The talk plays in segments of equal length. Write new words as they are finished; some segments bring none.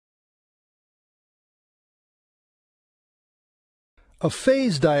A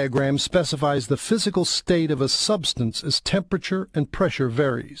phase diagram specifies the physical state of a substance as temperature and pressure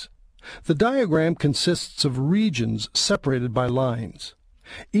varies. The diagram consists of regions separated by lines.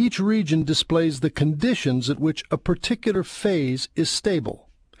 Each region displays the conditions at which a particular phase is stable.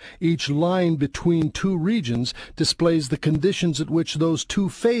 Each line between two regions displays the conditions at which those two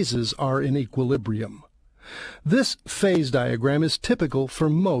phases are in equilibrium. This phase diagram is typical for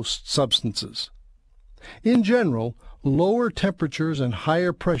most substances. In general, lower temperatures and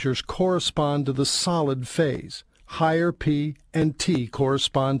higher pressures correspond to the solid phase. Higher P and T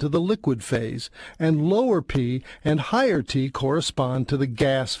correspond to the liquid phase, and lower P and higher T correspond to the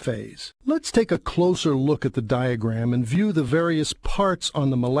gas phase. Let's take a closer look at the diagram and view the various parts on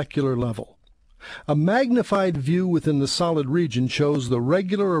the molecular level. A magnified view within the solid region shows the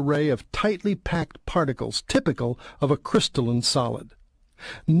regular array of tightly packed particles typical of a crystalline solid.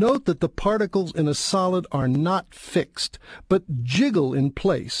 Note that the particles in a solid are not fixed, but jiggle in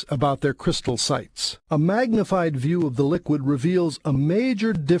place about their crystal sites. A magnified view of the liquid reveals a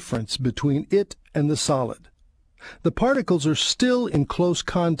major difference between it and the solid. The particles are still in close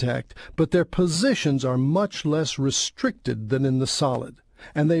contact, but their positions are much less restricted than in the solid,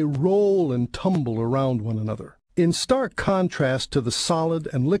 and they roll and tumble around one another. In stark contrast to the solid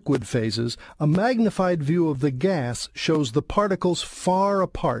and liquid phases, a magnified view of the gas shows the particles far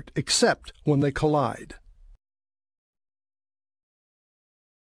apart except when they collide.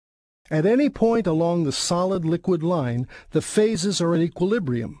 At any point along the solid-liquid line, the phases are in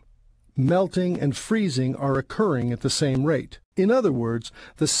equilibrium. Melting and freezing are occurring at the same rate. In other words,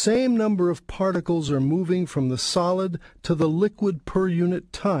 the same number of particles are moving from the solid to the liquid per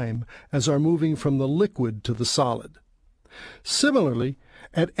unit time as are moving from the liquid to the solid. Similarly,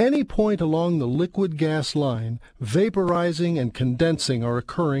 at any point along the liquid-gas line, vaporizing and condensing are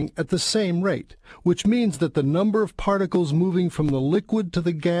occurring at the same rate, which means that the number of particles moving from the liquid to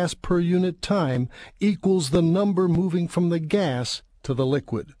the gas per unit time equals the number moving from the gas to the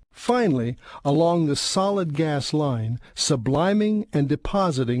liquid. Finally, along the solid-gas line, subliming and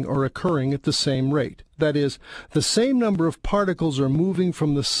depositing are occurring at the same rate. That is, the same number of particles are moving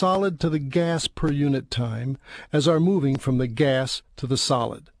from the solid to the gas per unit time as are moving from the gas to the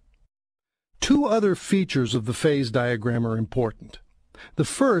solid. Two other features of the phase diagram are important. The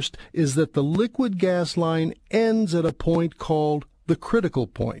first is that the liquid-gas line ends at a point called the critical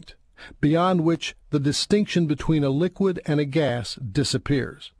point, beyond which the distinction between a liquid and a gas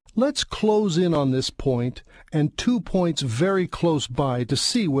disappears. Let's close in on this point and 2 points very close by to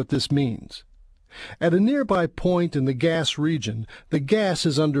see what this means. At a nearby point in the gas region, the gas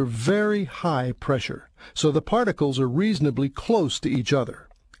is under very high pressure, so the particles are reasonably close to each other.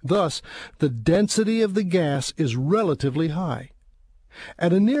 Thus, the density of the gas is relatively high.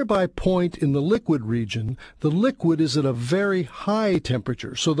 At a nearby point in the liquid region, the liquid is at a very high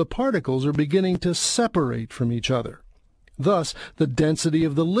temperature, so the particles are beginning to separate from each other. Thus, the density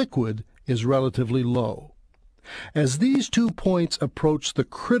of the liquid is relatively low. As these 2 points approach the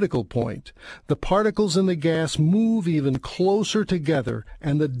critical point, the particles in the gas move even closer together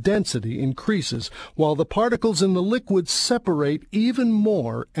and the density increases, while the particles in the liquid separate even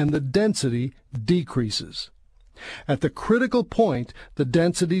more and the density decreases. At the critical point, the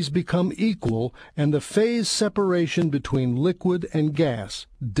densities become equal and the phase separation between liquid and gas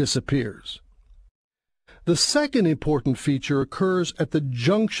disappears. The second important feature occurs at the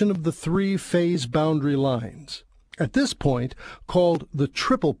junction of the 3 phase boundary lines. At this point, called the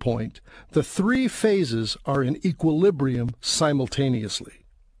triple point, the 3 phases are in equilibrium simultaneously.